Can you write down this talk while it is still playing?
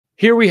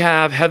Here we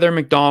have Heather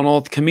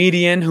MacDonald,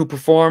 comedian who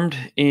performed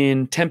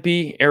in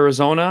Tempe,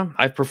 Arizona.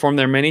 I've performed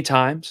there many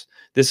times.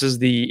 This is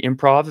the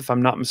Improv, if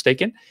I'm not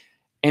mistaken.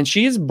 And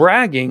she is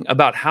bragging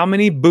about how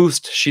many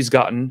boosts she's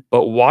gotten.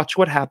 But watch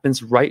what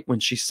happens right when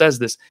she says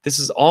this. This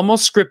is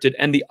almost scripted,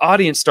 and the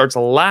audience starts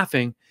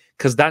laughing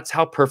because that's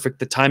how perfect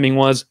the timing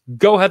was.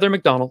 Go, Heather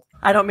MacDonald.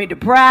 I don't mean to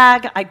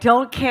brag. I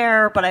don't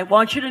care, but I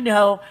want you to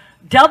know,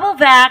 double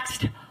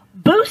vaxxed,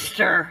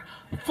 booster,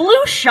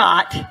 flu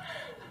shot,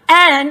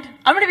 and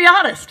I'm going to be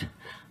honest,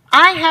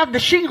 I have the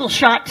shingle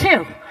shot too.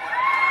 And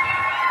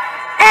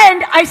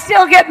I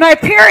still get my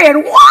period.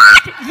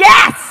 What?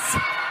 Yes!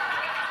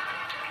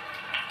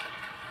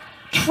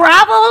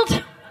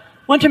 Traveled,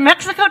 went to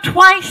Mexico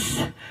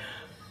twice,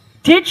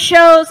 did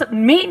shows,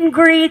 meet and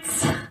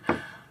greets,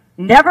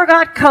 never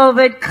got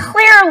COVID.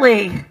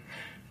 Clearly,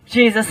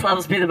 Jesus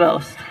loves me the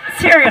most.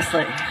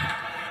 Seriously.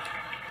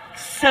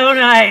 So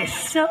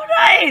nice, so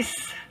nice.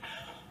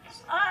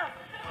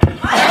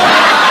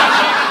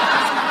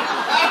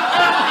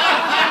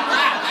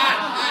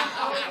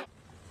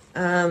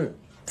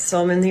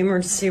 So I'm in the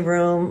emergency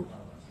room.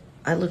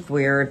 I look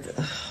weird.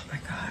 Oh my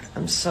God.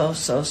 I'm so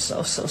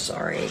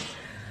sorry.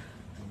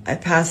 I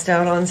passed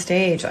out on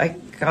stage. I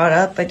got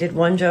up, I did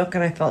one joke,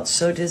 and I felt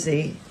so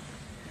dizzy.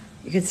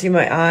 You can see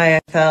my eye.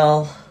 I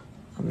fell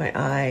on my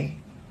eye.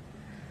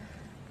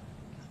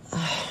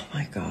 Oh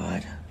my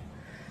God.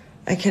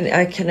 I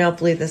cannot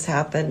believe this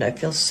happened. I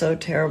feel so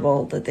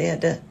terrible that they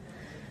had to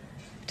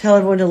tell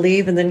everyone to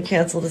leave and then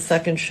cancel the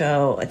second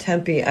show at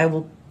Tempe. I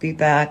will be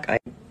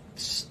back.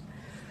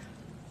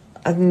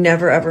 I've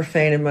never ever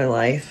fainted in my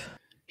life.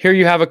 Here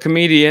you have a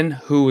comedian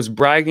who was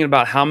bragging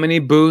about how many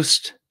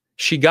boosts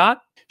she got.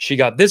 She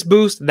got this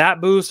boost,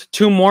 that boost,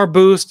 2 more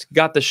boosts,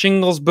 got the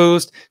shingles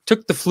boost,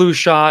 took the flu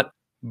shot,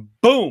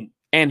 boom.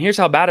 And here's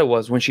how bad it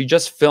was. When she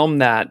just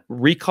filmed that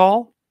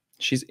recall,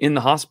 she's in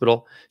the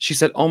hospital. She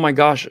said, oh my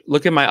gosh,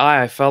 look at my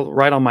eye. I fell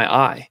right on my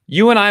eye.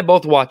 You and I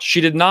both watched.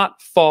 She did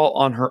not fall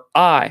on her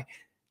eye.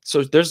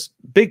 So there's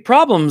big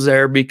problems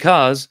there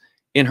because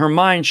in her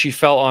mind, she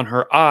fell on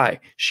her eye.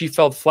 She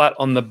fell flat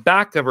on the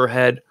back of her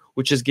head,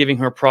 which is giving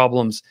her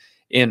problems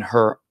in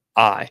her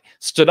eye.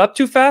 Stood up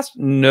too fast?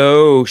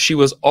 No, she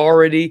was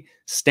already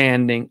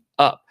standing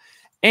up.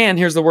 And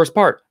here's the worst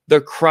part.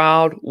 The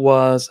crowd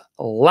was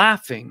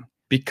laughing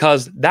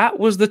because that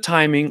was the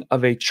timing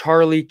of a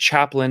Charlie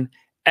Chaplin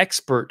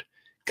expert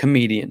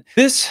comedian.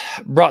 This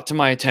brought to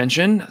my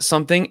attention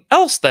something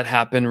else that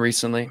happened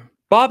recently.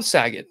 Bob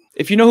Saget.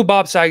 If you know who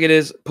Bob Saget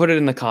is, put it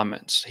in the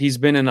comments. He's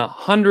been in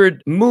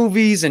 100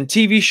 movies and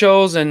TV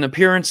shows and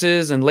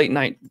appearances and late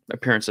night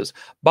appearances.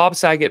 Bob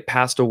Saget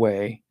passed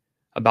away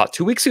about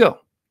 2 weeks ago.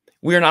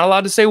 We are not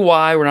allowed to say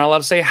why. We're not allowed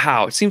to say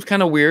how. It seems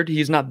kind of weird.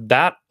 He's not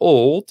that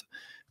old.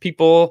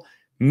 People,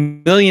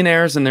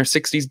 millionaires in their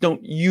 60s,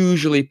 don't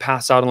usually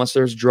pass out unless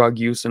there's drug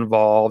use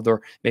involved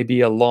or maybe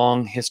a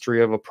long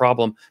history of a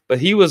problem. But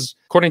he was,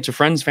 according to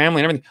friends,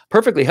 family, and everything,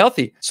 perfectly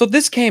healthy. So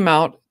this came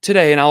out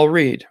today, and I'll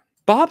read.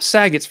 Bob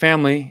Saget's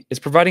family is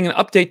providing an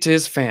update to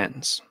his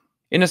fans.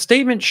 In a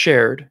statement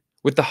shared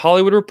with The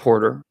Hollywood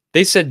Reporter,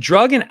 they said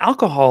drug and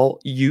alcohol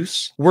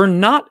use were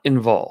not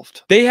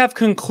involved. They have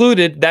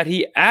concluded that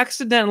he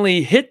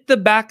accidentally hit the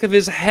back of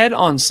his head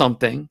on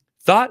something,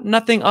 thought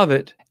nothing of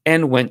it,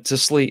 and went to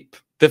sleep.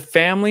 The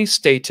family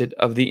stated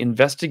of the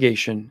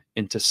investigation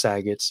into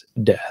Saget's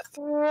death.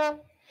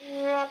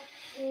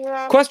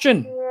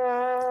 Question.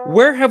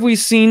 Where have we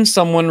seen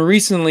someone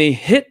recently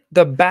hit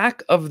the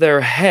back of their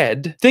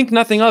head, think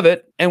nothing of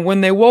it, and when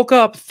they woke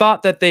up,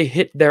 thought that they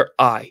hit their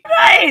eye?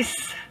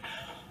 Nice!